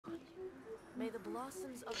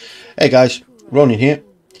Hey guys, Ronan here.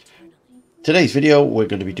 Today's video we're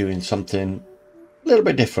going to be doing something a little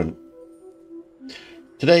bit different.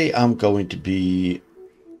 Today I'm going to be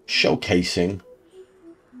showcasing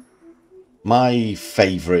my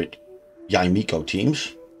favourite Yae Miko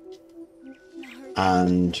teams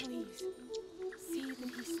and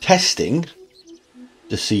testing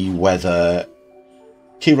to see whether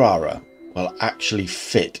Kirara will actually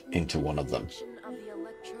fit into one of them.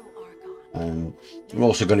 And I'm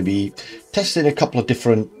also going to be testing a couple of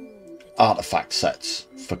different artifact sets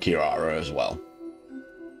for Kirara as well.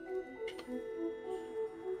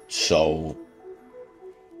 So,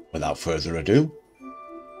 without further ado,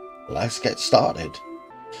 let's get started.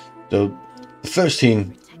 So, the first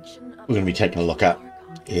team we're going to be taking a look at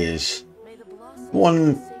is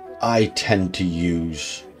one I tend to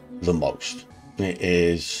use the most. It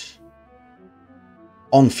is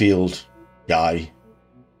on-field Yae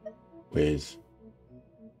with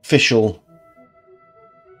Official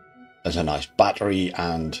as a nice battery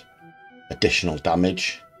and additional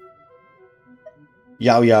damage.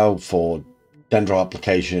 Yao Yao for Dendro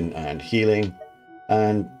application and healing,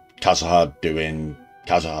 and Kazuha doing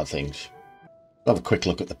Kazuha things. Have a quick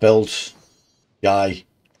look at the builds. Yae,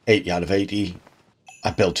 80 out of 80.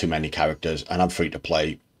 I build too many characters and I'm free to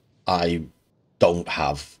play. I don't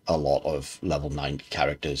have a lot of level 90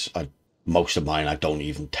 characters. Most of mine I don't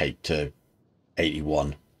even take to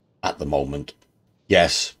 81 at the moment.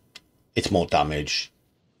 Yes, it's more damage.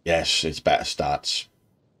 Yes, it's better stats.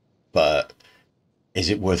 But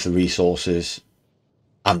is it worth the resources?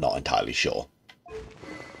 I'm not entirely sure.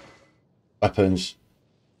 Weapons,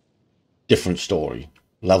 different story.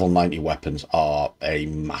 Level 90 weapons are a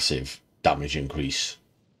massive damage increase.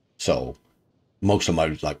 So most of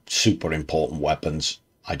my super important weapons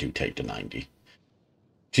I do take to 90.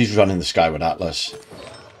 She's running the Skyward Atlas.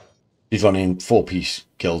 She's running 4-piece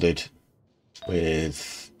gilded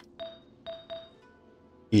with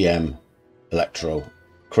EM, Electro,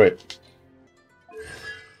 Crit.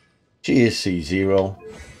 She is C0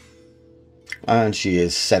 and she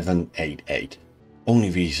is 788. Only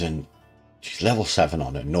reason she's level 7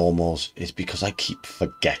 on her normals is because I keep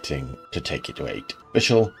forgetting to take it to 8.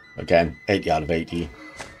 Official, again, 80 out of 80.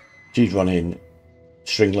 She's running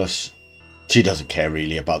Stringless. She doesn't care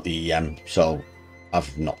really about the EM, so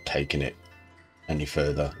I've not taken it any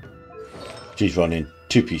further. She's running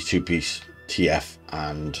 2-piece, TF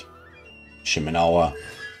and Shiminawa.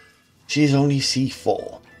 She's only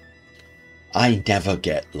C4. I never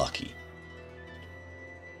get lucky.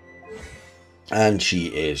 And she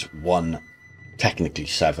is 1, technically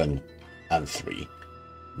 7 and 3.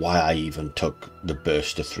 Why I even took the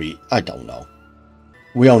burst to 3, I don't know.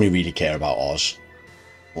 We only really care about Oz.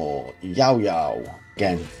 Or Yao Yao,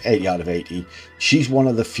 again 80 out of 80. She's one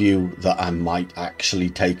of the few that I might actually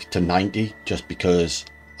take to 90 just because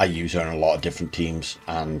I use her in a lot of different teams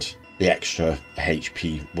and the extra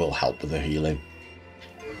HP will help with her healing.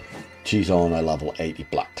 She's on a level 80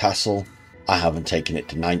 Black Tassel. I haven't taken it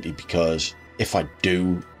to 90 because if I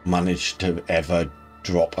do manage to ever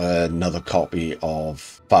drop another copy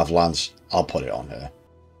of Favlance, I'll put it on her.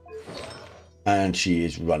 And she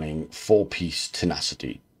is running 4-piece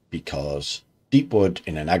Tenacity because Deepwood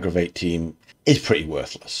in an Aggravate team is pretty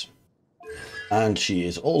worthless. And she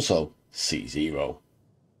is also C0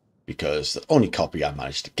 because the only copy I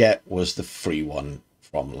managed to get was the free one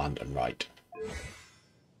from Land and Right.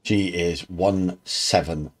 She is 1,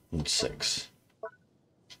 7 and 6.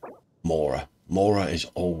 Mora is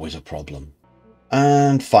always a problem.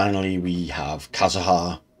 And finally we have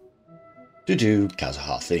Kazuha to do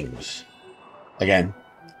Kazuha things. Again,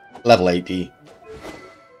 level 80.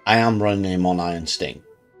 I am running him on Iron Sting.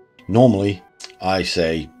 Normally, I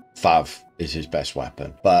say Fav is his best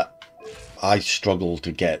weapon, but I struggle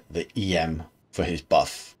to get the EM for his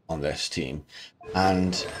buff on this team.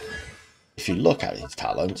 And if you look at his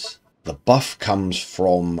talents, the buff comes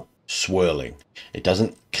from swirling. It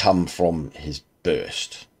doesn't come from his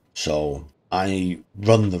burst. So I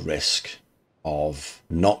run the risk of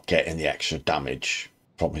not getting the extra damage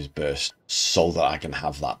from his burst so that I can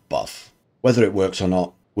have that buff. Whether it works or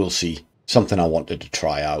not, we'll see. Something I wanted to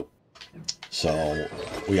try out. So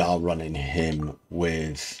we are running him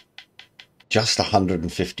with just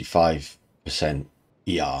 155%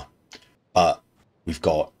 ER, but we've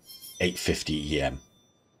got 850 EM,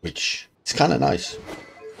 which is kind of nice.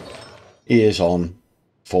 He is on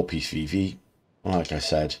 4-piece VV. Like I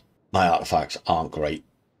said, my artifacts aren't great,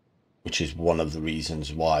 which is one of the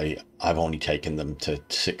reasons why I've only taken them to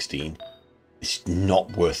 16. It's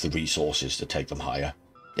not worth the resources to take them higher.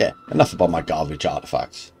 Yeah, enough about my garbage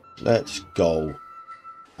artifacts. Let's go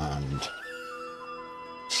and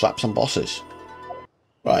slap some bosses.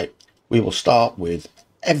 Right, we will start with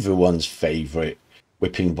everyone's favourite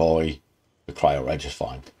whipping boy, the Cryo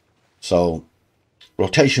Regifine. So,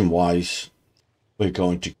 rotation-wise, we're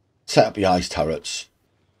going to set up the ice turrets,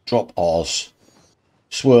 drop Oz,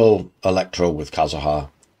 swirl Electro with Kazuha,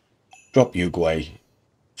 drop Yugwe,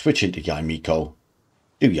 switch into Yae Miko,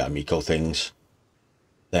 do Yae Miko things.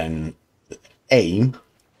 Then the aim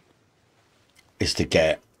is to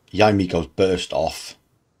get Yae Miko's burst off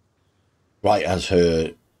right as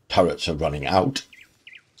her turrets are running out,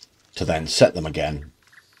 to then set them again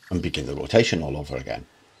and begin the rotation all over again.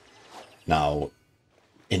 Now,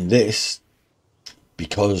 in this,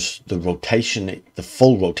 because the rotation, the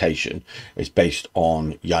full rotation is based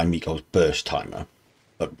on Yae Miko's burst timer,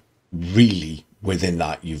 but really within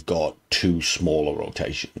that you've got 2 smaller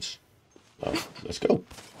rotations. So let's go.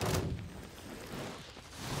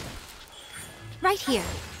 Right here.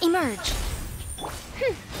 Emerge.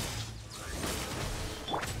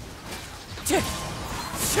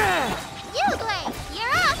 Yugwe,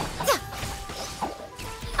 you're up!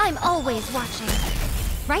 I'm always watching.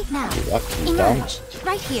 Right now. He's Emerge. down.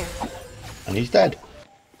 Right here. And he's dead.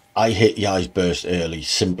 I hit Yae's burst early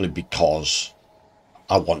simply because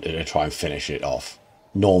I wanted to try and finish it off.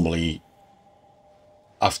 Normally,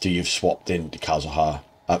 after you've swapped into Kazuha,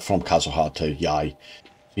 from Kazuha to Yae,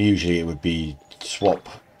 usually it would be swirl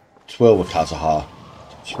with Kazuha,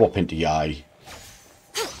 swap into Yae,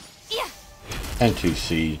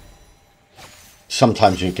 N2C.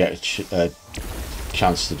 Sometimes you get a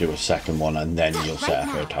chance to do a second one, and then you'll set up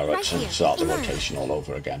her turrets and start the rotation all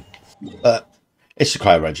over again. But it's the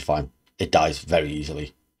Cryo Regifine. It dies very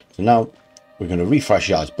easily. So now we're going to refresh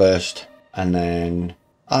Yae's burst, and then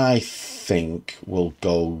I think we'll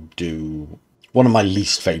go do one of my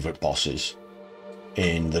least favourite bosses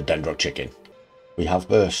in the Dendro Chicken. We have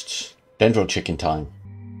bursts. Dendro Chicken time.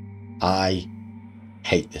 I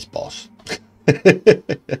hate this boss.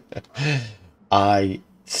 I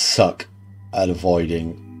suck at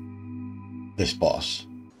avoiding this boss.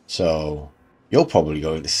 So you're probably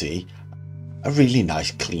going to see a really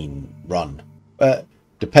nice clean run. But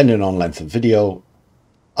depending on length of video,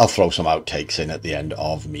 I'll throw some outtakes in at the end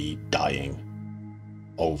of me dying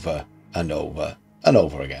over and over and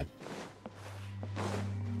over again.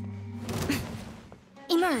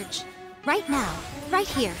 Emerge. Right now. Right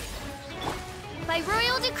here. By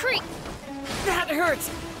royal decree! That hurts!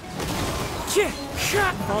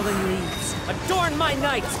 Fallen leaves, adorn my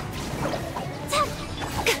night!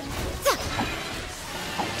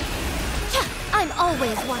 I'm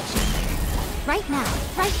always watching. Right now.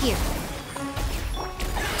 Right here.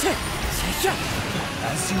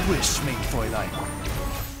 As you wish, main Fräulein.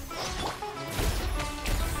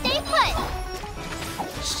 Stay put!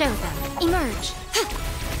 Show them. Emerge.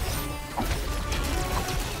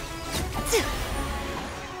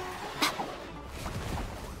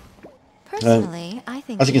 Personally, I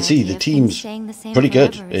think as you can see, the team's pretty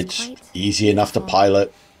good. It's easy enough to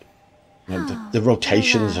pilot. You know, the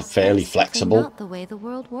rotations are fairly flexible. Not the way the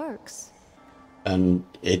world works. And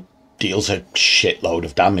it deals a shitload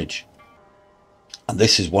of damage. And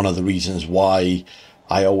this is one of the reasons why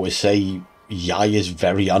I always say Yae is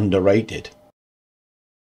very underrated.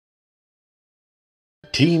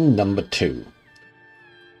 Team number 2.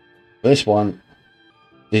 This one,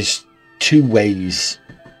 there's 2 ways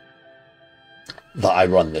that I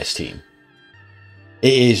run this team.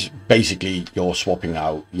 It is basically you're swapping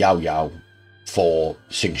out Yao Yao for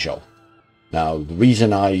Xingqiu. Now, the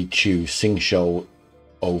reason I choose Xingqiu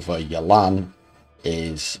over Yalan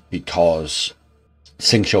is because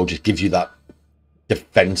Xingqiu just gives you that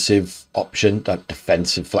defensive option, that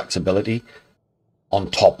defensive flexibility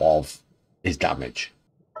on top of his damage.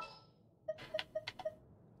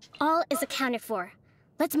 All is accounted for.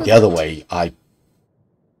 Let's move The other out. way I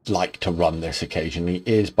like to run this occasionally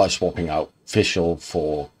is by swapping out Fischl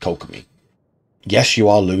for Kokomi. Yes, you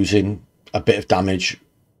are losing a bit of damage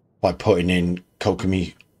by putting in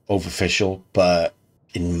Kokomi over Fischl, but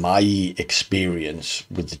in my experience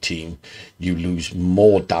with the team, you lose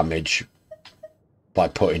more damage by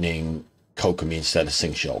putting in Kokomi instead of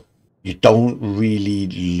Xingqiu. You don't really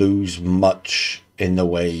lose much in the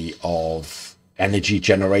way of energy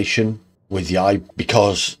generation with Yae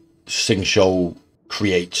because Xingqiu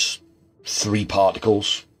creates 3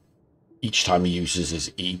 particles each time he uses his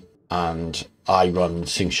E, and I run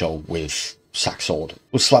Xingqiu with Sack Sword.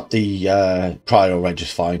 We'll slap the Cryo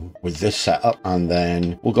Regifine with this setup, and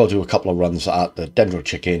then we'll go do a couple of runs at the Dendro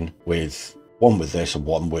Chicken with one with this and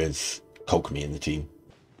one with Kokomi in the team.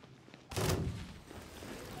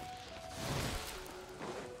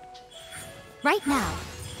 Right now.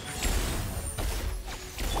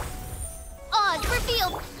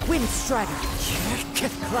 revealed. Wind strider.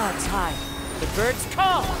 Clouds high. The birds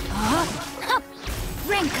call.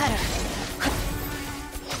 Rain cutter.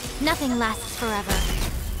 Nothing lasts forever.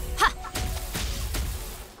 Ha!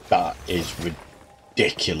 That is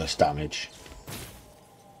ridiculous damage.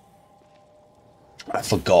 I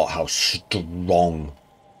forgot how strong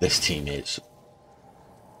this team is.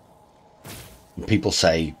 People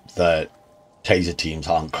say that taser teams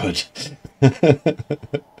aren't good.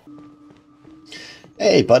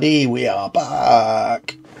 Hey buddy, we are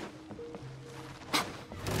back.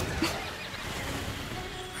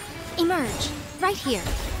 Emerge. Right here.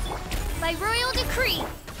 By royal decree.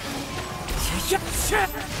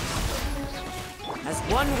 As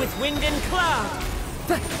one with wind and cloud.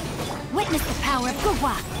 Witness the power of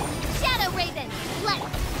Gugwa. Shadow Raven. Light.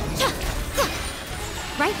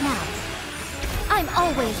 Right now. I'm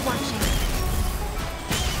always watching.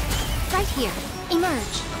 Right here.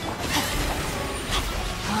 Emerge.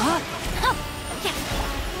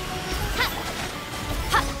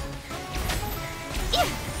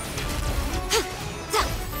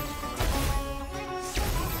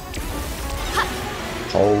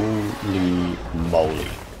 Holy moly.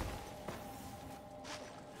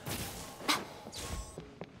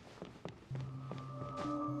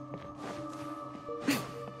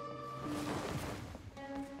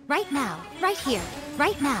 Right now. Right here.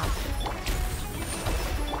 Right now.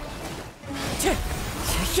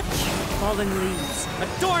 Fallen leaves.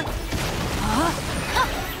 Adorn.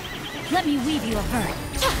 Let me weave you a bird.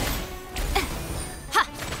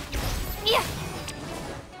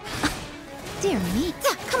 Dear me.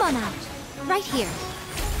 Come on out. Right here.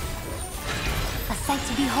 A sight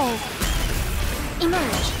to behold.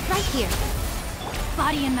 Emerge. Right here.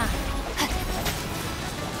 Body and mind.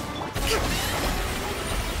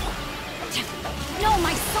 Know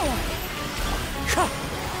my sword.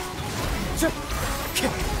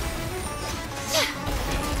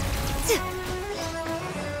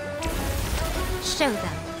 Show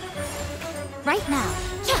them. Right now.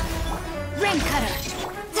 Rain cutter.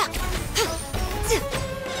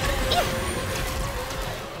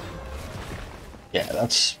 Yeah,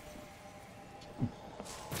 that's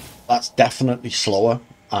definitely slower,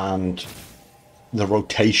 and the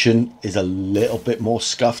rotation is a little bit more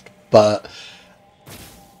scuffed, but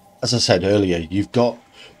as I said earlier, you've got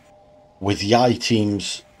with Yae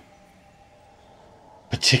teams,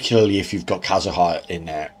 particularly if you've got Kazuha in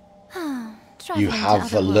there, you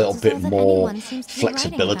have a little bit more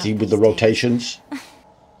flexibility with the rotations.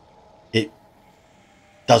 It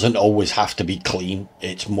doesn't always have to be clean.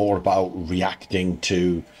 It's more about reacting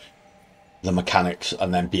to the mechanics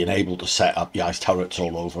and then being able to set up Yae's turrets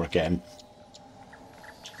all over again.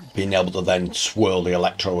 Being able to then swirl the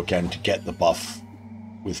electro again to get the buff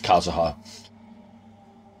with Kazuha.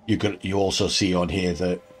 You also see on here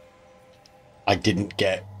that I didn't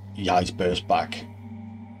get Yae's burst back.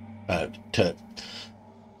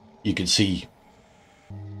 You can see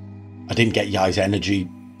I didn't get Yae's energy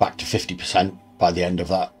back to 50% by the end of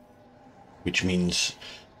that, which means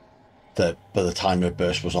that by the time her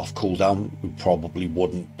burst was off cooldown, we probably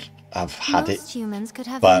wouldn't have had it. Most humans could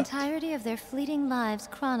have but the entirety of their fleeting lives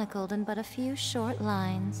chronicled in but a few short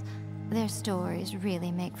lines. Their stories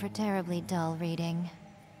really make for terribly dull reading.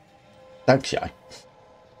 Thanks, Yae.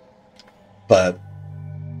 But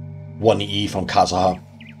 1 E from Kazuha,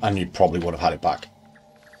 and you probably would have had it back.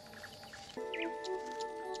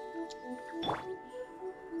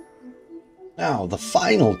 Now, the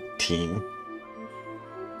final team,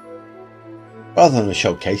 rather than a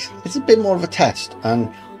showcase, it's a bit more of a test,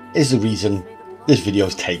 and is the reason this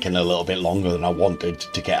video's taken a little bit longer than I wanted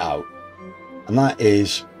to get out. And that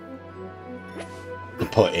is to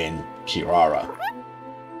put in Kirara.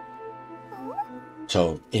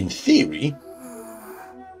 So, in theory,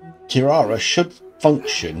 Kirara should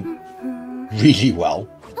function really well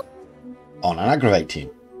on an aggravate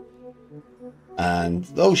team. And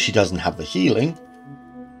though she doesn't have the healing,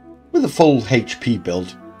 with a full HP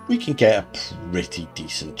build, we can get a pretty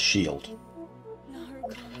decent shield.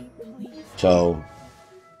 So,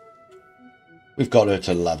 we've got her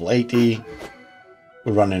to level 80.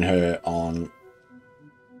 We're running her on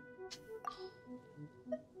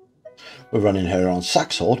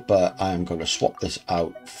Saxord, but I am going to swap this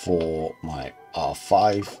out for my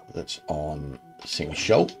R5 that's on Sing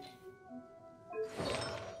Show.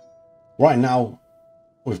 Right now,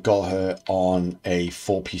 we've got her on a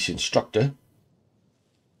 4-piece instructor,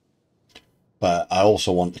 but I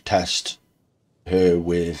also want to test her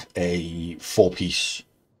with a 4-piece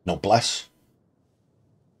noblesse.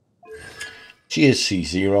 She is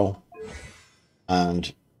C0,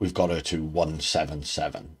 and we've got her to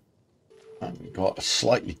 177. And we've got a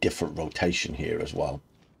slightly different rotation here as well.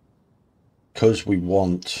 Because we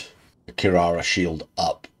want the Kirara shield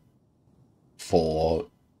up for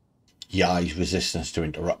Yae's resistance to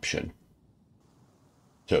interruption.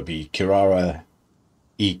 So it'll be Kirara,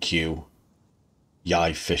 EQ,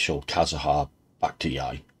 Yae Fischl, Kazuha, back to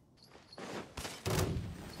Yae.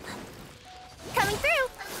 Coming through!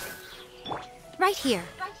 Right here.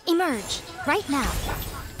 Emerge. Right now.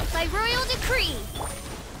 By royal decree!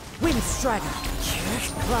 Wind strider.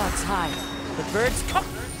 Clouds high. The birds come.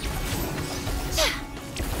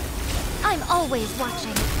 I'm always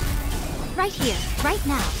watching. Right here. Right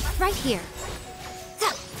now. Right here.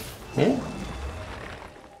 Yeah.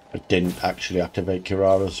 I didn't actually activate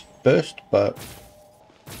Kirara's burst, but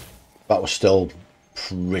that was still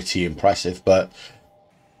pretty impressive. But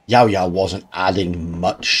Yae wasn't adding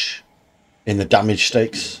much in the damage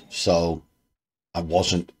stakes, so I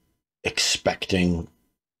wasn't expecting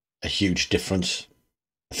a huge difference.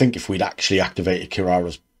 I think if we'd actually activated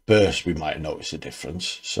Kirara's burst, we might have noticed a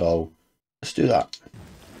difference. So let's do that.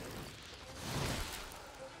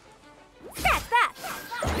 Scratch that!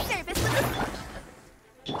 Service with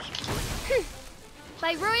the...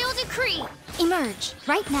 By royal decree! Emerge.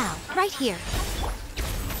 Right now. Right here.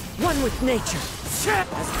 One with nature.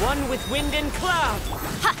 As one with wind and cloud.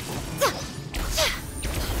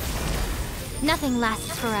 Nothing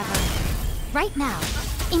lasts forever. Right now.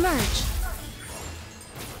 Emerge.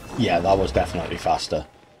 Yeah, that was definitely faster.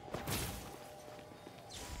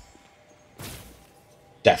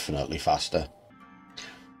 Definitely faster.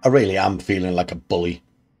 I really am feeling like a bully.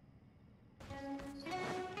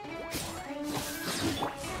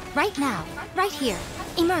 Right now. Right here.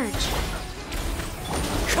 Emerge.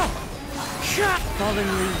 Fallen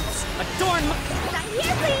leaves. Adorn my... Not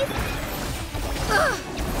here, please! Ugh,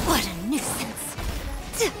 what a nuisance.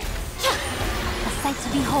 A sight to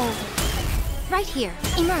behold. Right here.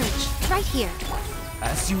 Emerge. Right here.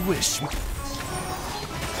 As you wish.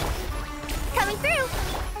 Coming through!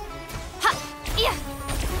 Ha! Yeah!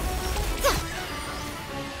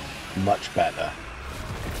 Much better.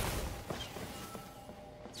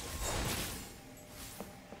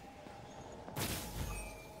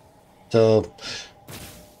 So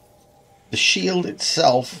the shield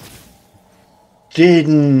itself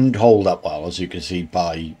didn't hold up well, as you can see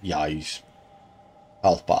by Yae's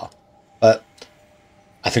health bar. But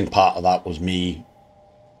I think part of that was me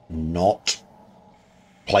not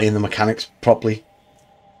playing the mechanics properly,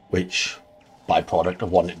 which byproduct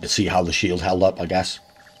of wanting to see how the shield held up, I guess.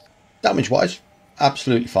 Damage wise,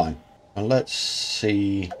 absolutely fine. And let's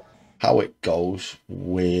see how it goes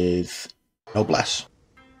with Noblesse.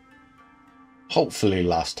 Hopefully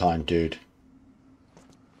last time, dude.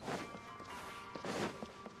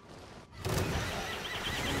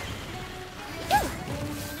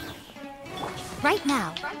 Right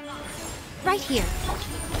now. Right here.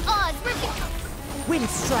 Oz, we're... Wind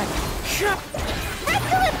strider.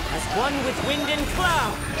 As one with wind and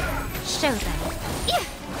cloud. Show them.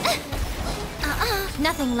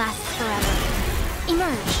 Nothing lasts forever.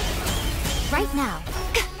 Emerge. Right now.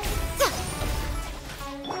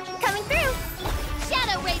 Coming through!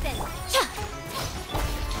 Shadow Raven!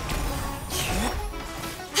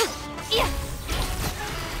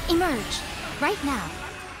 Emerge. Right now.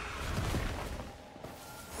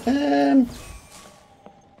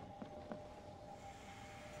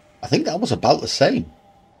 I think that was about the same.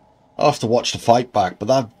 I'll have to watch the fight back, but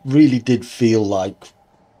that really did feel like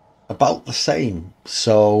about the same.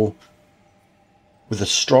 So, with a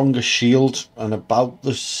stronger shield and about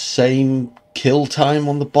the same kill time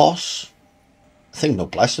on the boss, I think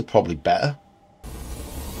Noblesse is probably better.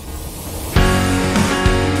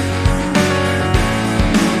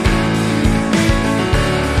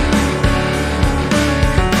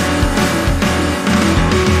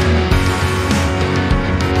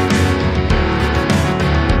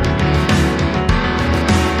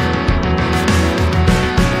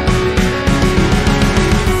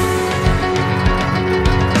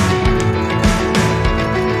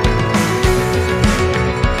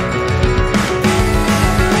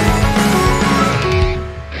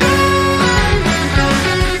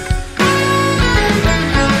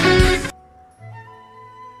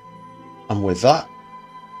 And with that,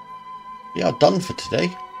 we are done for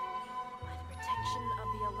today.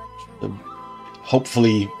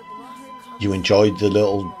 Hopefully you enjoyed the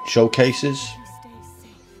little showcases.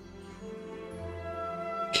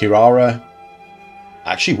 Kirara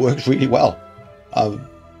actually works really well. I'm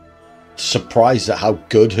surprised at how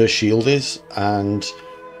good her shield is, and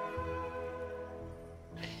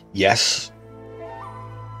yes,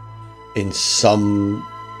 in some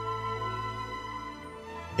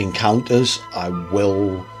encounters, I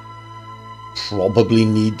will probably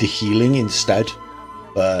need the healing instead,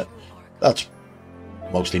 but that's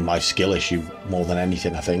mostly my skill issue more than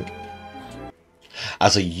anything, I think.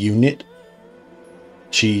 As a unit,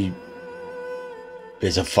 she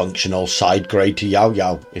is a functional side grade to Yao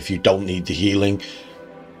Yao. If you don't need the healing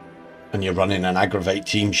and you're running an aggravate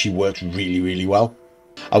team, she works really, really well.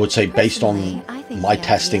 I would say based on my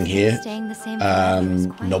testing here,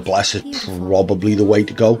 Noblesse is probably the way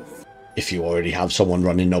to go. If you already have someone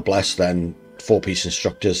running Noblesse, then 4-piece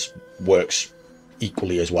instructors works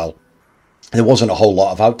equally as well. There wasn't a whole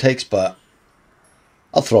lot of outtakes, but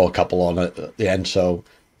I'll throw a couple on at the end, so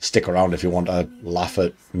stick around if you want to laugh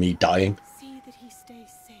at me dying.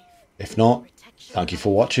 If not, thank you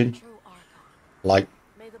for watching. Like,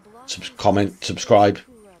 comment, subscribe,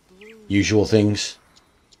 usual things.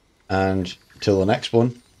 And till the next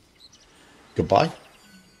one, goodbye.